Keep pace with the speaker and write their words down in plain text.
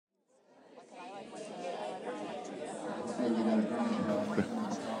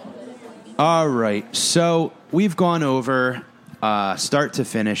All right. So we've gone over start to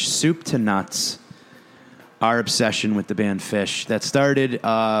finish, soup to nuts, our obsession with the band Phish. That started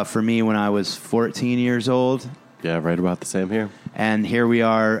for me when I was 14 years old. Yeah, right about the same here. And here we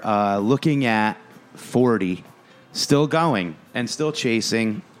are looking at 40, still going and still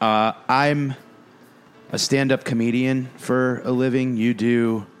chasing. I'm a stand-up comedian for a living. You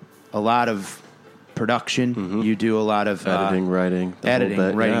do a lot of production. Mm-hmm. You do a lot of editing,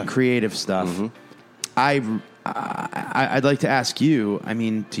 writing, creative stuff. Mm-hmm. I'd like to ask you, I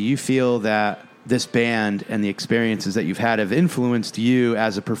mean, do you feel that this band and the experiences that you've had have influenced you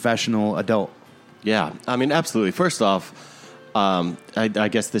as a professional adult? Yeah, I mean, absolutely. First off, I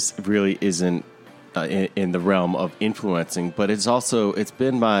guess this really isn't in the realm of influencing, but it's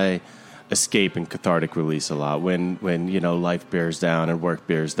been my escape and cathartic release a lot. When life bears down and work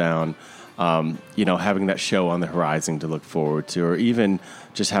bears down, having that show on the horizon to look forward to, or even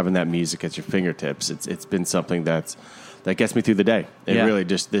just having that music at your fingertips, it's been something that gets me through the day. And really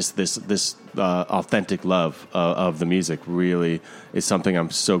just this authentic love of the music really is something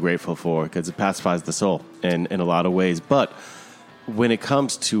I'm so grateful for, because it pacifies the soul in a lot of ways. But when it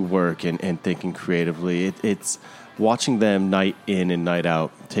comes to work and thinking creatively, it's watching them night in and night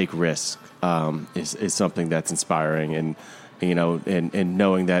out take risks is something that's inspiring, and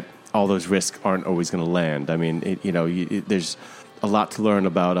knowing that all those risks aren't always going to land. I mean, there's a lot to learn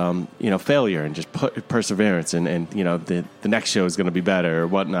about, failure and just perseverance, and the next show is going to be better or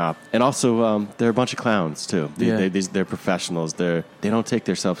whatnot. And also, they're a bunch of clowns too. They're professionals. They don't take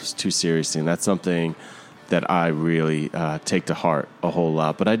themselves too seriously, and that's something that I really take to heart a whole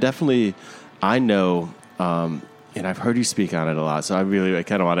lot. But I know, and I've heard you speak on it a lot, so I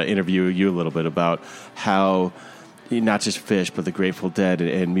kind of want to interview you a little bit about how not just Phish, but the Grateful Dead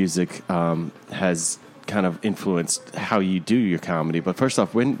and music has kind of influenced how you do your comedy. But first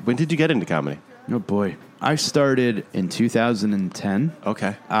off, when did you get into comedy? Oh, boy. I started in 2010.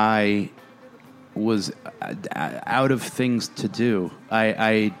 Okay. I was out of things to do.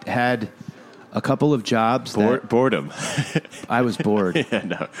 I had a couple of jobs. Boredom. I was bored. Yeah,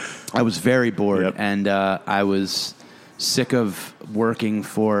 no. I was very bored. Yep. And I was sick of working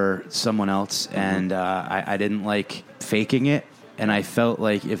for someone else, and I didn't like faking it. And I felt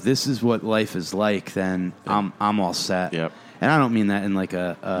like if this is what life is like, then I'm all set. Yep. And I don't mean that in like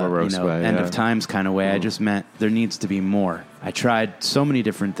a end of times kind of way. I just meant there needs to be more. I tried so many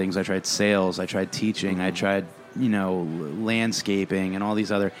different things. I tried sales. I tried teaching. I tried landscaping and all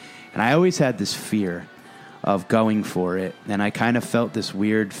these other. And I always had this fear of going for it. And I kind of felt this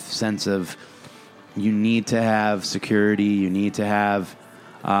weird sense of you need to have security. You need to have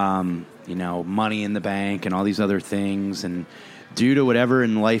money in the bank and all these other things. And due to whatever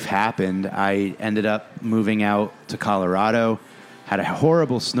in life happened, I ended up moving out to Colorado, had a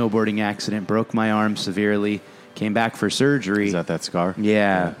horrible snowboarding accident, broke my arm severely, came back for surgery. Is that scar?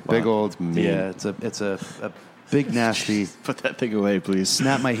 Yeah, wow. Big old. Yeah, it's a big nasty. Put that thing away, please.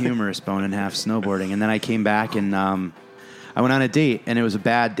 Snapped my humerus bone in half snowboarding, and then I came back and I went on a date, and it was a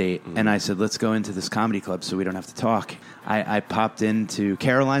bad date. And I said, let's go into this comedy club so we don't have to talk. I popped into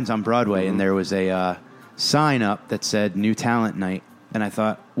Caroline's on Broadway, and there was a sign up that said New Talent Night. And I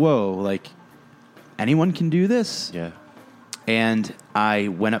thought, whoa, like, anyone can do this? Yeah. And I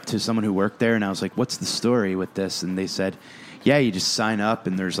went up to someone who worked there, and I was like, what's the story with this? And they said, yeah, you just sign up,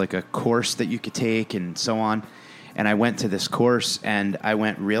 and there's like a course that you could take and so on. And I went to this course, and I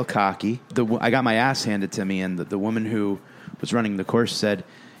went real cocky. I got my ass handed to me, and the woman who was running the course said,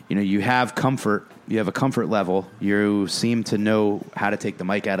 you have comfort. You have a comfort level. You seem to know how to take the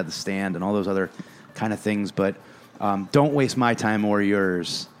mic out of the stand and all those other kind of things, but don't waste my time or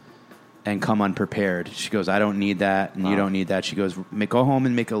yours and come unprepared. She goes, I don't need that, and you don't need that. She goes, go home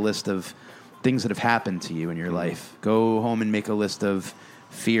and make a list of things that have happened to you in your life. Go home and make a list of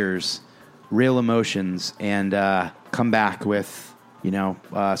fears, real emotions, and come back with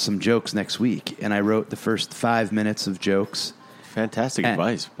some jokes next week. And I wrote the first 5 minutes of jokes. Fantastic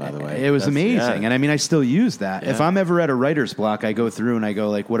advice, by the way. It was amazing. Yeah. And I mean, I still use that. Yeah. If I'm ever at a writer's block, I go through and I go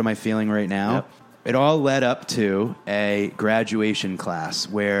like, what am I feeling right now? Yep. It all led up to a graduation class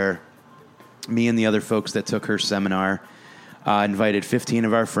where me and the other folks that took her seminar invited 15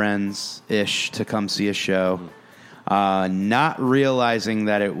 of our friends-ish to come see a show, not realizing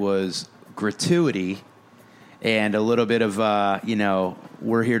that it was gratuity and a little bit of,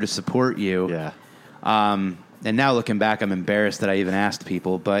 we're here to support you. Yeah. And now looking back, I'm embarrassed that I even asked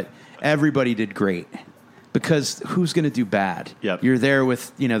people, but everybody did great. because who's going to do bad? Yep. You're there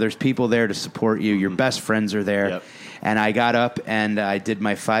with, there's people there to support you. Your best friends are there. Yep. And I got up and I did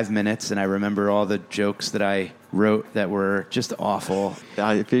my 5 minutes, and I remember all the jokes that I wrote that were just awful.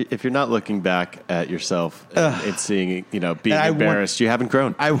 If you're not looking back at yourself and seeing, being embarrassed, you haven't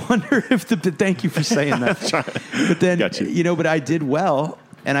grown. I wonder if thank you for saying that. But then, but I did well,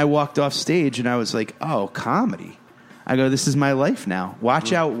 and I walked off stage and I was like, oh, comedy. I go, this is my life now.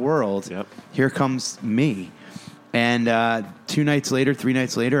 Watch out, world. Yep. Here comes me. And 3 nights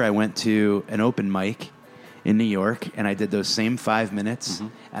later, I went to an open mic in New York, and I did those same 5 minutes,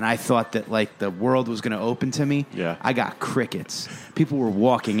 and I thought that, like, the world was going to open to me. Yeah. I got crickets. People were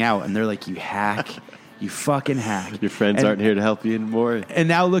walking out, and they're like, you hack. You fucking hack. Your friends aren't here to help you anymore. And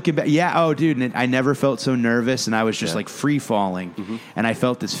now looking back, dude, and I never felt so nervous, and I was just like free falling, and I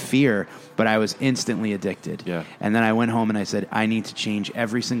felt this fear, but I was instantly addicted. Yeah. And then I went home and I said, I need to change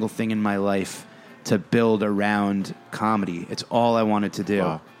every single thing in my life to build around comedy. It's all I wanted to do.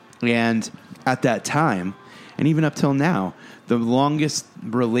 Wow. And at that time, and even up till now, the longest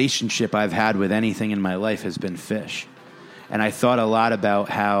relationship I've had with anything in my life has been Phish. And I thought a lot about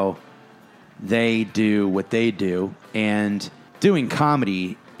how they do what they do, and doing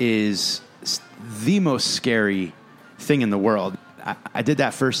comedy is the most scary thing in the world. I did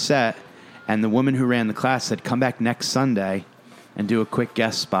that first set, and the woman who ran the class said, come back next Sunday and do a quick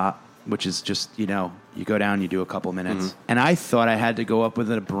guest spot, which is just, you go down, you do a couple minutes. And I thought I had to go up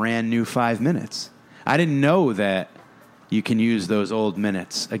with a brand new 5 minutes. I didn't know that you can use those old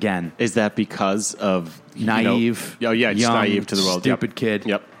minutes again. Is that because of naive? Just young, naive to the world. Stupid kid.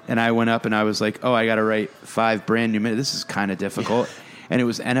 Yep. And I went up and I was like, I got to write 5 brand new minutes. This is kind of difficult. And it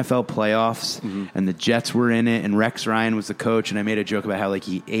was NFL playoffs, and the Jets were in it, and Rex Ryan was the coach, and I made a joke about how, like,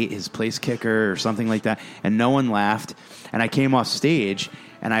 he ate his place kicker or something like that, and no one laughed. And I came off stage,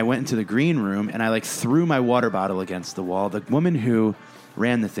 and I went into the green room, and I, like, threw my water bottle against the wall. The woman who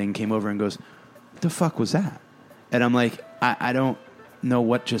ran the thing came over and goes, what the fuck was that? And I'm like, I don't know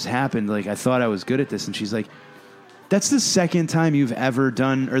what just happened. Like, I thought I was good at this. And she's like, that's the second time you've ever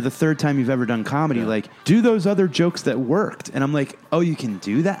done, or the third time you've ever done comedy. Yeah. Like, do those other jokes that worked. And I'm like, oh, you can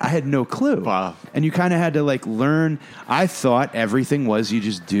do that? I had no clue. Wow. And you kind of had to, like, learn. I thought everything was you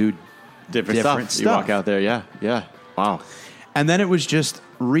just do different stuff. You walk out there, yeah. Wow. And then it was just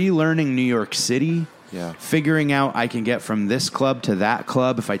relearning New York City. Yeah. Figuring out I can get from this club to that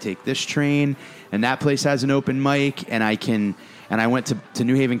club if I take this train, and that place has an open mic, and I went to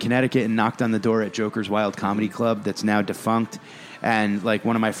New Haven, Connecticut, and knocked on the door at Joker's Wild Comedy Club that's now defunct. And, like,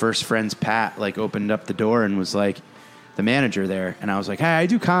 one of my first friends, Pat, like, opened up the door and was like the manager there. And I was like, hey, I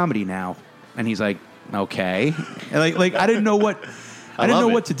do comedy now. And he's like, okay. And like I didn't know what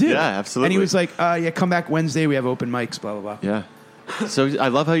to do. Yeah, absolutely. And he was like, come back Wednesday. We have open mics, blah, blah, blah. Yeah. So I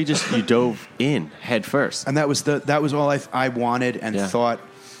love how you dove in head first. And that was all I wanted and thought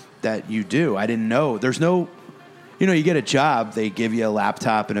that you do. I didn't know. There's no, you get a job, they give you a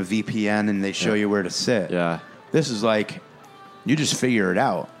laptop and a VPN, and they show you where to sit. Yeah. This is like, you just figure it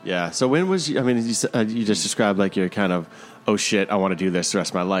out. Yeah. So when was you just described like your kind of, oh shit, I want to do this the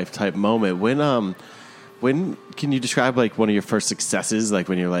rest of my life type moment. When can you describe like one of your first successes? Like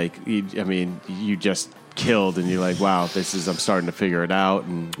when you're like, you just killed and you're like, wow, I'm starting to figure it out.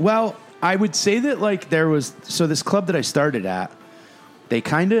 And well, I would say that like this club that I started at, they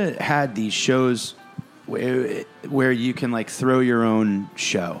kind of had these shows where you can like throw your own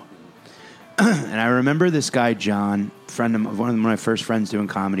show. And I remember this guy, John, one of my first friends doing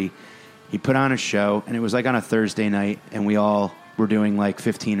comedy, he put on a show, and it was like on a Thursday night, and we all were doing like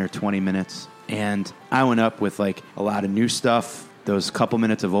 15 or 20 minutes. And I went up with like a lot of new stuff, those couple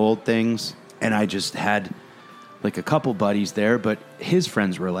minutes of old things. And I just had like a couple buddies there, but his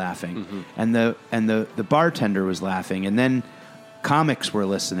friends were laughing, and the bartender was laughing, and then comics were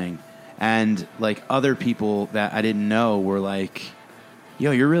listening, and like other people that I didn't know were like, "Yo,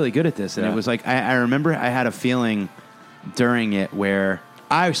 you're really good at this." And it was like I remember I had a feeling during it where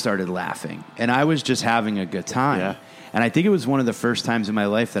I started laughing, and I was just having a good time. Yeah. And I think it was one of the first times in my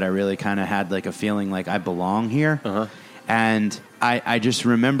life that I really kind of had like a feeling like I belong here. And I just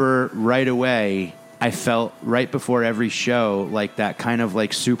remember right away, I felt right before every show, like that kind of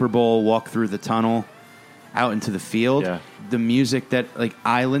like Super Bowl walk through the tunnel out into the field. Yeah. The music that like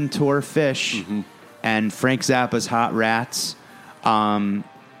Island Tour Phish and Frank Zappa's Hot Rats and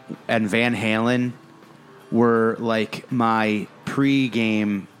Van Halen were like my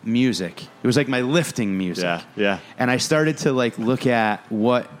pre-game music. It was like my lifting music. Yeah. And I started to like look at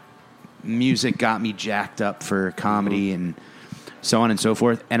what music got me jacked up for comedy and so on and so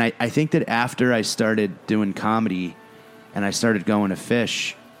forth. And I think that after I started doing comedy and I started going to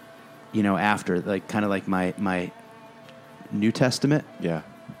Phish, after, like kind of like my New Testament. Yeah.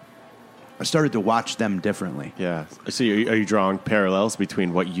 I started to watch them differently. Yeah. So are you drawing parallels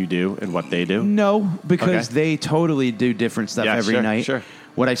between what you do and what they do? No, because they totally do different stuff every night. Sure.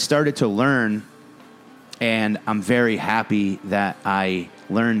 What I started to learn, and I'm very happy that I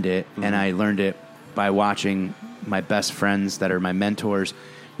learned it, and I learned it by watching my best friends that are my mentors,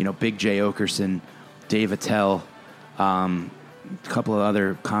 Big J. Okerson, Dave Attell, a couple of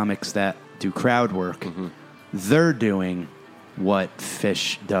other comics that do crowd work. They're doing what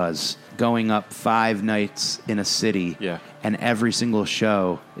Fish does, going up 5 nights in a city, and every single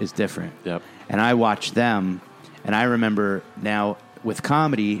show is different. Yep. And I watch them, and I remember now with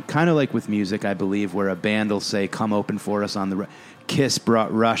comedy, kind of like with music, I believe, where a band will say, come open for us on the road. Kiss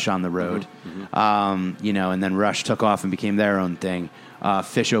brought Rush on the road, and then Rush took off and became their own thing.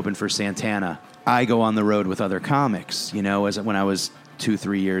 Fish opened for Santana. I go on the road with other comics, as when I was 2,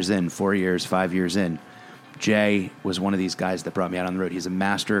 3 years in, 4 years, 5 years in. Jay was one of these guys that brought me out on the road. He's a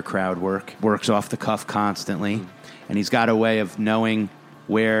master of crowd work, works off the cuff constantly, and he's got a way of knowing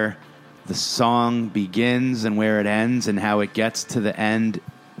where the song begins and where it ends and how it gets to the end.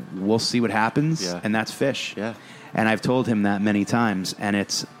 We'll see what happens, and that's Fish. Yeah. And I've told him that many times, and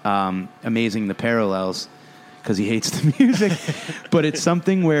it's amazing the parallels because he hates the music. But it's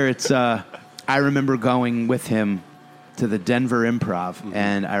something where it's, I remember going with him to the Denver Improv,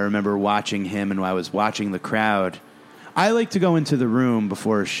 and I remember watching him, and I was watching the crowd. I like to go into the room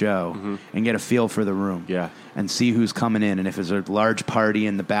before a show and get a feel for the room and see who's coming in, and if there's a large party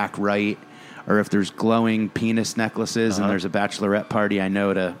in the back right, or if there's glowing penis necklaces and there's a bachelorette party, I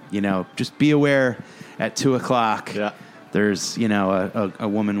know to, just be aware at 2 o'clock. Yeah. There's, a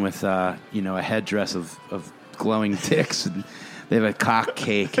woman with, a headdress of glowing dicks, and they have a cock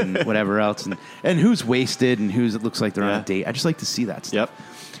cake and whatever else, and who's wasted and who's it looks like they're on a date. I just like to see that stuff. Yep.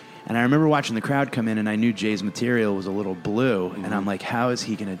 And I remember watching the crowd come in, and I knew Jay's material was a little blue, and I'm like, how is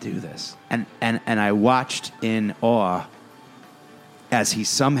he going to do this? And I watched in awe as he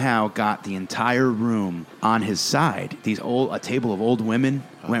somehow got the entire room on his side. A table of old women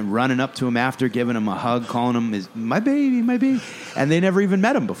went running up to him after, giving him a hug, calling him my baby, and they never even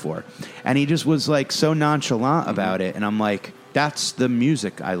met him before. And he just was like so nonchalant about it, and I'm like, that's the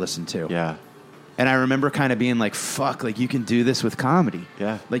music I listen to. Yeah. And I remember kind of being like, fuck, like you can do this with comedy.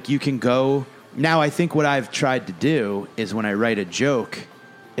 Yeah. Like you can go. Now I think what I've tried to do is when I write a joke,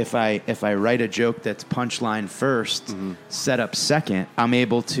 if I write a joke that's punchline first, set up second, I'm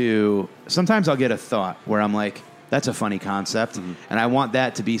able to, sometimes I'll get a thought where I'm like, that's a funny concept. And I want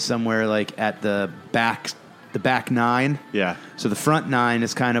that to be somewhere like at the back 9. Yeah. So the front 9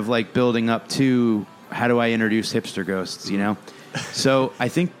 is kind of like building up to, how do I introduce hipster ghosts, So I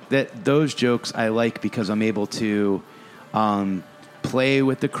think that those jokes I like because I'm able to play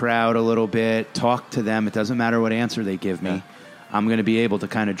with the crowd a little bit, talk to them. It doesn't matter what answer they give me. Yeah. I'm going to be able to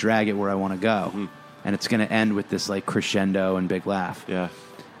kind of drag it where I want to go. And it's going to end with this like crescendo and big laugh. Yeah.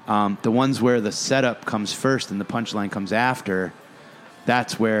 The ones where the setup comes first and the punchline comes after,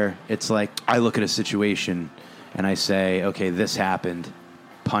 that's where it's like I look at a situation and I say, okay, this happened,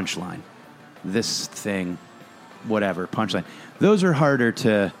 punchline. This thing, whatever, punchline. Those are harder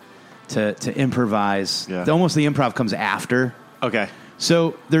to improvise. Yeah. Almost the improv comes after. Okay.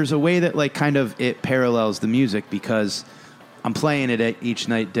 So there's a way that like kind of it parallels the music because I'm playing it each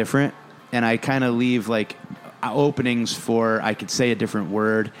night different, and I kind of leave like openings for I could say a different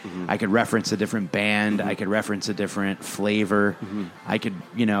word, I could reference a different band, I could reference a different flavor, I could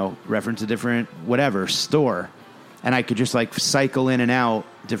reference a different whatever store, and I could just like cycle in and out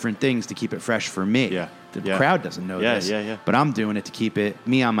different things to keep it fresh for me. Yeah. The crowd doesn't know this, but I'm doing it to keep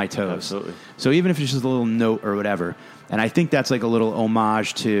me on my toes. Absolutely. So even if it's just a little note or whatever, and I think that's like a little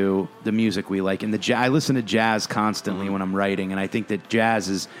homage to the music we like. And I listen to jazz constantly when I'm writing, and I think that jazz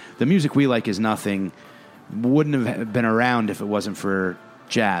is the music we like is nothing, wouldn't have been around if it wasn't for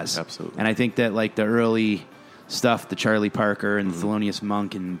jazz. Absolutely. And I think that like the early stuff, the Charlie Parker and Thelonious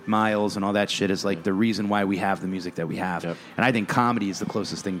Monk and Miles and all that shit is like the reason why we have the music that we have. Yep. And I think comedy is the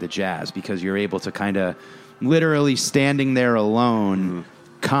closest thing to jazz because you're able to kind of literally standing there alone,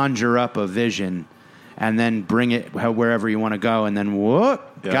 conjure up a vision and then bring it wherever you want to go and then whoop,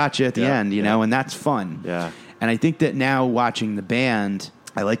 gotcha at the end, you know, and that's fun. Yeah. And I think that now watching the band,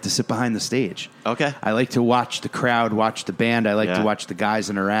 I like to sit behind the stage. Okay. I like to watch the crowd, watch the band. I like to watch the guys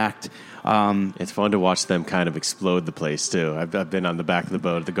interact. It's fun to watch them kind of explode the place too. I've been on the back of the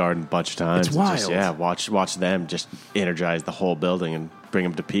boat at the Garden a bunch of times. It's wild. Just, watch them just energize the whole building and bring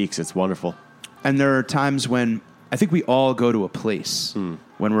them to peaks. It's wonderful. And there are times when I think we all go to a place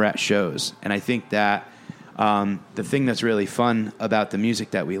when we're at shows, and I think that The thing that's really fun about the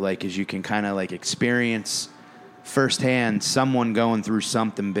music that we like is you can kind of like experience firsthand someone going through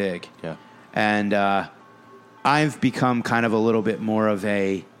something big. Yeah. And I've become kind of a little bit more of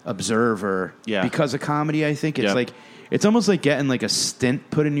a observer because of comedy. I think it's like it's almost like getting like a stint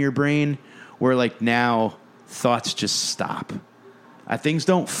put in your brain where like now thoughts just stop. Things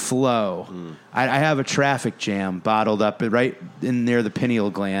don't flow. I have a traffic jam bottled up right in near the pineal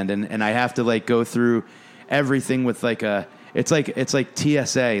gland, and I have to like go through everything with like a. It's like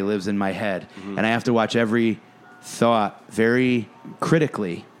TSA lives in my head, and I have to watch every thought very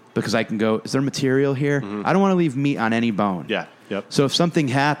critically because I can go, is there material here? I don't want to leave meat on any bone. Yeah. Yep. So if something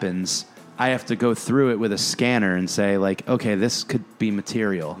happens, I have to go through it with a scanner and say like, okay, this could be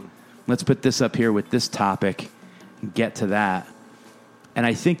material. Let's put this up here with this topic and get to that. And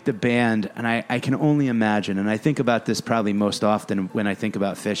I think the band, and I can only imagine, and I think about this probably most often when I think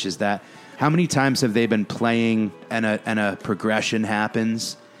about Phish, is that how many times have they been playing and a progression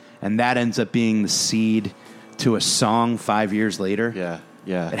happens, and that ends up being the seed to a song 5 years later? Yeah,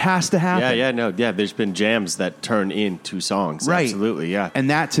 yeah. It has to happen. Yeah, there's been jams that turn into songs. Right. Absolutely, yeah. And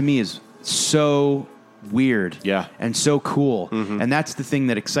that to me is so weird. Yeah. And so cool. And that's the thing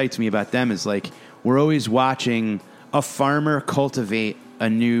that excites me about them is like we're always watching a farmer cultivate a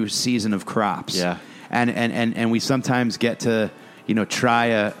new season of crops. Yeah. And we sometimes get to, try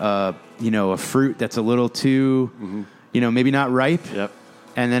a fruit that's a little too, maybe not ripe. Yep.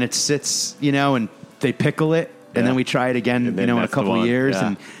 And then it sits, and they pickle it, and then we try it again, in a couple of years,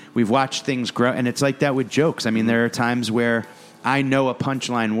 and we've watched things grow. And it's like that with jokes. I mean, there are times where I know a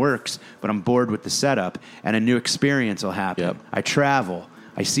punchline works, but I'm bored with the setup, and a new experience will happen. Yep. I travel.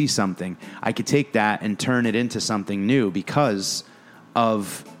 I see something. I could take that and turn it into something new because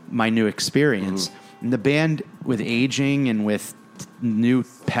of my new experience. And the band, with aging and with new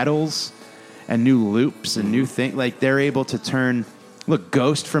pedals and new loops and new things, like they're able to turn. Look,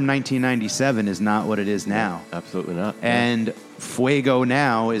 Ghost from 1997 is not what it is now. Absolutely not. And Fuego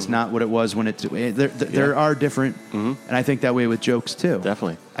now is not what it was when there are different, and I think that way with jokes too.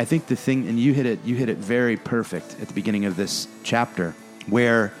 Definitely. I think the thing, and you hit it very perfect at the beginning of this chapter,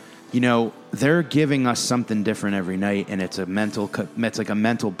 where they're giving us something different every night, and it's like a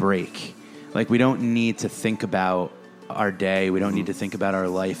mental break. Like we don't need to think about our day. We don't need to think about our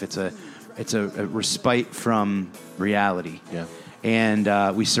life. It's a respite from reality. Yeah.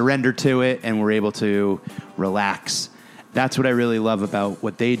 And we surrender to it, and we're able to relax. That's what I really love about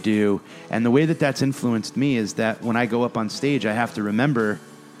what they do. And the way that that's influenced me is that when I go up on stage, I have to remember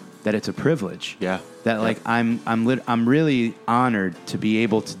that it's a privilege. Yeah. That like I'm really honored to be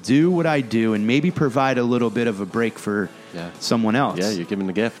able to do what I do and maybe provide a little bit of a break for someone else. Yeah, you're giving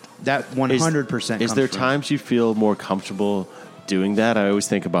a gift. That 100%. Is there times you feel more comfortable doing that? I always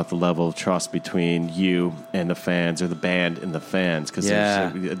think about the level of trust between you and the fans, or the band and the fans, because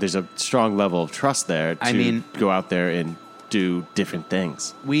there's a strong level of trust there to go out there and do different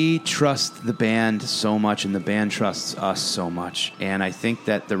things. We trust the band so much, and the band trusts us so much. And I think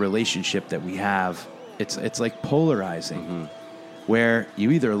that the relationship that we have, it's like polarizing, where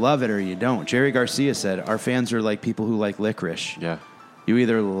you either love it or you don't. Jerry Garcia said, our fans are like people who like licorice. Yeah. You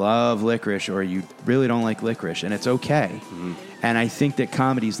either love licorice or you really don't like licorice, and it's okay. And I think that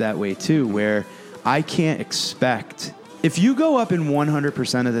comedy's that way too, where I can't expect... If you go up in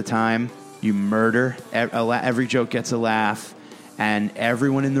 100% of the time, you murder, every joke gets a laugh, and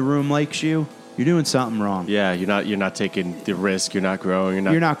everyone in the room likes you, you're doing something wrong. Yeah, you're not taking the risk, you're not growing,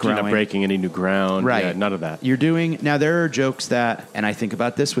 you're not growing. You're not breaking any new ground. Right. Yeah, none of that. Now there are jokes that, and I think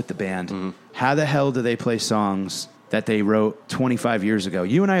about this with the band, how the hell do they play songs that they wrote 25 years ago?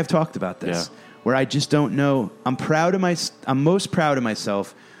 You and I have talked about this, where I just don't know. I'm most proud of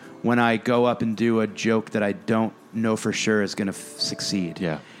myself when I go up and do a joke that I don't know for sure is going to succeed.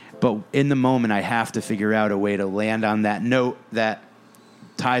 Yeah. But in the moment, I have to figure out a way to land on that note that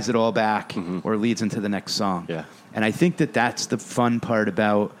ties it all back or leads into the next song. Yeah. And I think that that's the fun part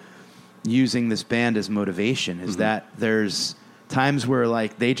about using this band as motivation, is that there's times where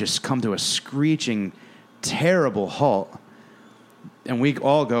like they just come to a screeching, terrible halt, and we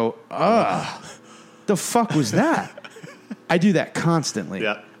all go, the fuck was that? I do that constantly.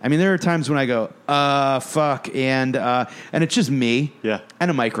 Yeah. I mean, there are times when I go, fuck, and it's just me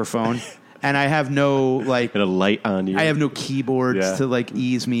and a microphone, and I have no, like... And a light on you. I have no keyboards to, like,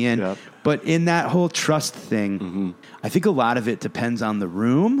 ease me in. Yeah. But in that whole trust thing, I think a lot of it depends on the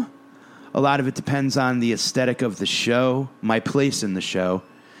room. A lot of it depends on the aesthetic of the show, my place in the show,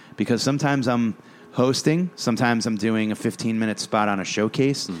 because sometimes I'm hosting, sometimes I'm doing a 15-minute spot on a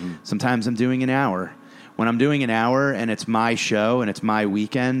showcase, sometimes I'm doing an hour. When I'm doing an hour and it's my show and it's my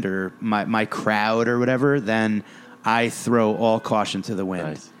weekend or my crowd or whatever, then I throw all caution to the wind.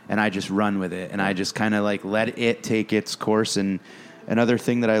 Nice. And I just run with it. And I just kind of like let it take its course. And another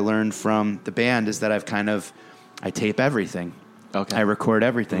thing that I learned from the band is that I tape everything. Okay. I record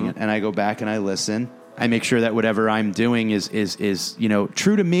everything, and I go back and I listen. I make sure that whatever I'm doing is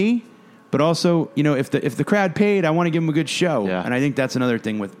true to me, but also, if the crowd paid, I want to give them a good show. Yeah. And I think that's another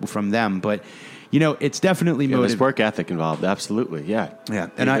thing from them. But it's definitely There's work ethic involved. Absolutely, yeah. Yeah,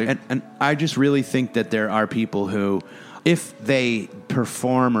 and I just really think that there are people who, if they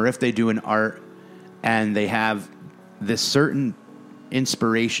perform or if they do an art and they have this certain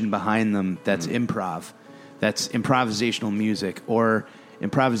inspiration behind them that's improv, that's improvisational music or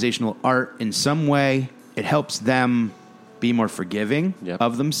improvisational art in some way, it helps them be more forgiving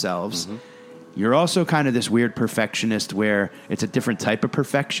of themselves. Mm-hmm. You're also kind of this weird perfectionist where it's a different type of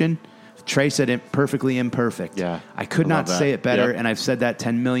perfection. Trey said it perfectly imperfect. Yeah, I could not say it better, and I've said that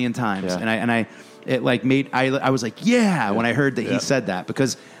 10 million times. Yeah. I was like, when I heard that he said that,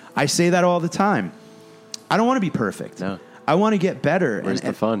 because I say that all the time. I don't want to be perfect. No. I want to get better. Where's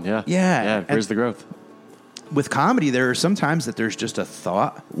the fun? Yeah. Yeah. Where's the growth? With comedy, there are some times that there's just a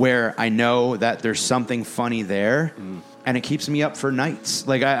thought where I know that there's something funny there, and it keeps me up for nights.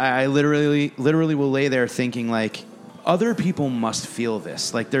 Like I literally will lay there thinking like, other people must feel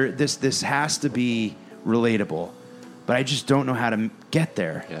this. Like this has to be relatable, but I just don't know how to get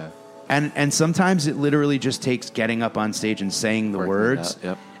there. Yeah. And sometimes it literally just takes getting up on stage and saying the words,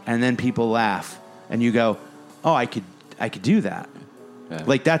 and then people laugh, and you go, "Oh, I could do that." Yeah.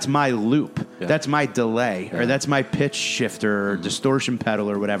 Like that's my loop, that's my delay, or that's my pitch shifter or distortion pedal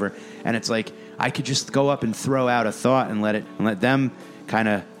or whatever. And it's like I could just go up and throw out a thought and let them kind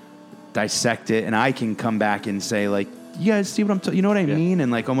of dissect it, and I can come back and say like, "You guys see what you know what I mean?"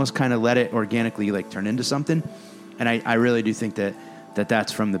 And like almost kind of let it organically like turn into something. And I really do think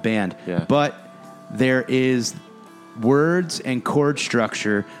that's from the band. Yeah. But there is words and chord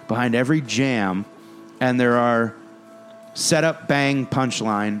structure behind every jam, and there are set up, bang,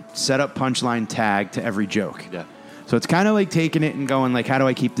 punchline, set up, punchline, tag to every joke. Yeah. So it's kind of like taking it and going like, how do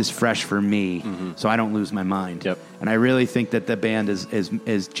I keep this fresh for me so I don't lose my mind? Yep. And I really think that the band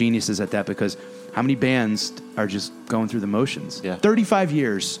is geniuses at that, because how many bands are just going through the motions? Yeah. 35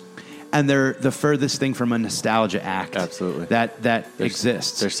 years. And they're the furthest thing from a nostalgia act. Absolutely. That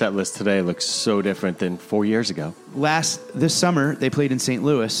exists. Their set list today looks so different than 4 years ago. This summer, they played in St.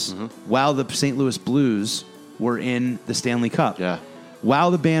 Louis while the St. Louis Blues were in the Stanley Cup. Yeah.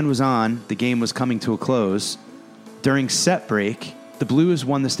 While the band was on, the game was coming to a close. During set break, the Blues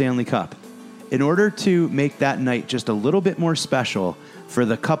won the Stanley Cup. In order to make that night just a little bit more special for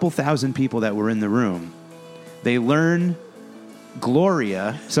the couple thousand people that were in the room, they learn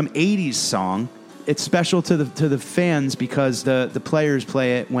Gloria, some 80s song. It's special to the fans because the players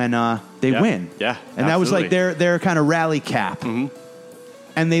play it when they win. Yeah, and that was like their kind of rally cap. Mm-hmm.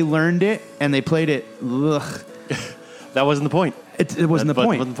 And they learned it and they played it. Ugh. That wasn't the point. It wasn't the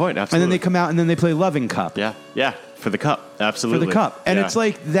point. Wasn't the point. Absolutely. And then they come out and then they play Loving Cup. Yeah, for the cup. Absolutely. For the cup. And it's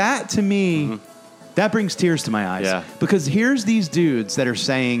like that to me, that brings tears to my eyes. Yeah. Because here's these dudes that are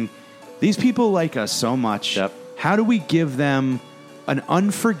saying, these people like us so much. Yep. How do we give them an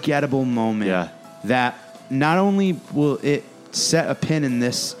unforgettable moment that not only will it set a pin in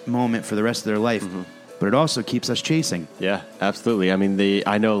this moment for the rest of their life, but it also keeps us chasing. Yeah, absolutely. I mean,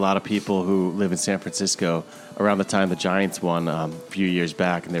 I know a lot of people who live in San Francisco around the time the Giants won a few years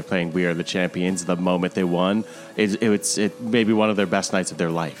back, and they're playing We Are the Champions. The moment they won, it may be one of their best nights of their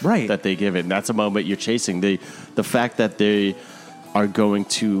life that they give it. And that's a moment you're chasing. The fact that they are going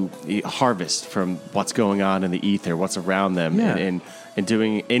to harvest from what's going on in the ether, what's around them, and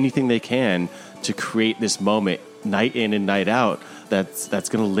doing anything they can to create this moment night in and night out that's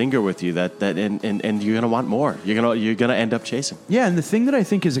going to linger with you, and you're going to want more. You're going to end up chasing. Yeah, and the thing that I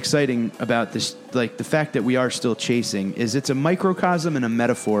think is exciting about this, like the fact that we are still chasing, is it's a microcosm and a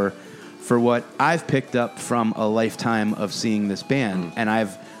metaphor for what I've picked up from a lifetime of seeing this band, and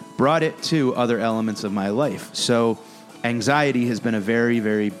I've brought it to other elements of my life. So anxiety has been a very,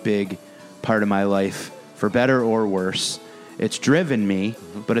 very big part of my life, for better or worse. It's driven me,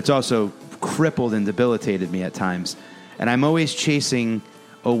 but it's also crippled and debilitated me at times. And I'm always chasing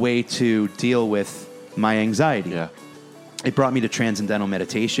a way to deal with my anxiety. Yeah. It brought me to transcendental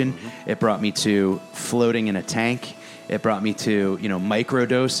meditation. It brought me to floating in a tank. It brought me to,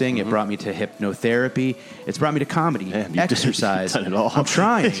 microdosing. It brought me to hypnotherapy. It's brought me to comedy, exercise. You've done it all. I'm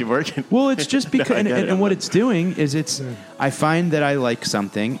trying. You're working. Well, it's just because, and what it's doing is I find that I like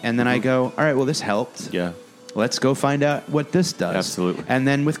something, and then I go, all right, well, this helped. Yeah. let's go find out what this does. Absolutely. And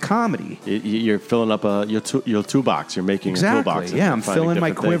then with comedy, You're filling up your toolbox. You're making a toolbox. Yeah, I'm filling my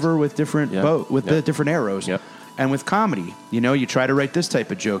different quiver things. with different the different arrows. Yep. And with comedy, you try to write this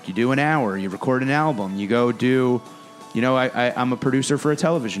type of joke. You do an hour. You record an album. You go do, I'm a producer for a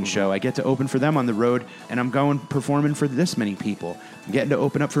television show. I get to open for them on the road, and I'm going performing for this many people. I'm getting to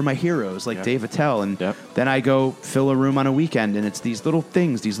open up for my heroes like Dave Attell, and then I go fill a room on a weekend, and it's these little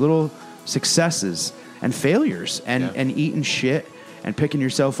things, these little successes and failures, and eating shit and picking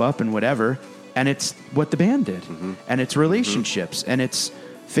yourself up and whatever. And it's what the band did, and it's relationships, and it's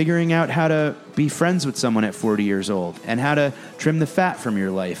figuring out how to be friends with someone at 40 years old, and how to trim the fat from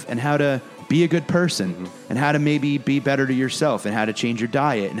your life, and how to be a good person, and how to maybe be better to yourself, and how to change your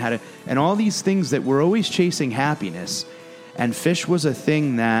diet, and all these things that we're always chasing happiness. And Phish was a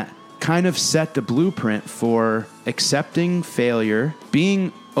thing that kind of set the blueprint for accepting failure,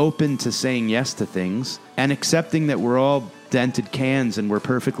 being open to saying yes to things, and accepting that we're all dented cans and we're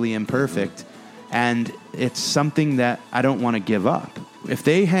perfectly imperfect. And it's something that I don't want to give up. If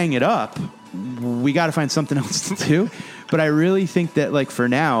they hang it up, we got to find something else to do. But I really think that, like, for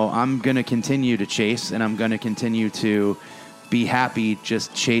now, I'm going to continue to chase, and I'm going to continue to be happy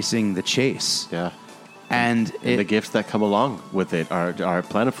just chasing the chase. Yeah. And the gifts that come along with it are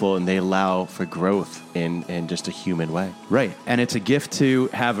plentiful, and they allow for growth in just a human way. Right. And it's a gift to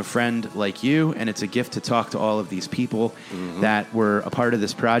have a friend like you, and it's a gift to talk to all of these people that were a part of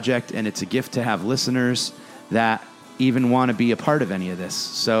this project, and it's a gift to have listeners that even want to be a part of any of this.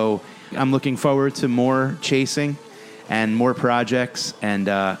 So I'm looking forward to more chasing and more projects, and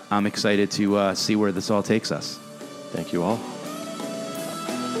I'm excited to see where this all takes us. Thank you all.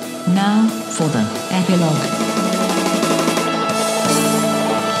 Now for the epilogue.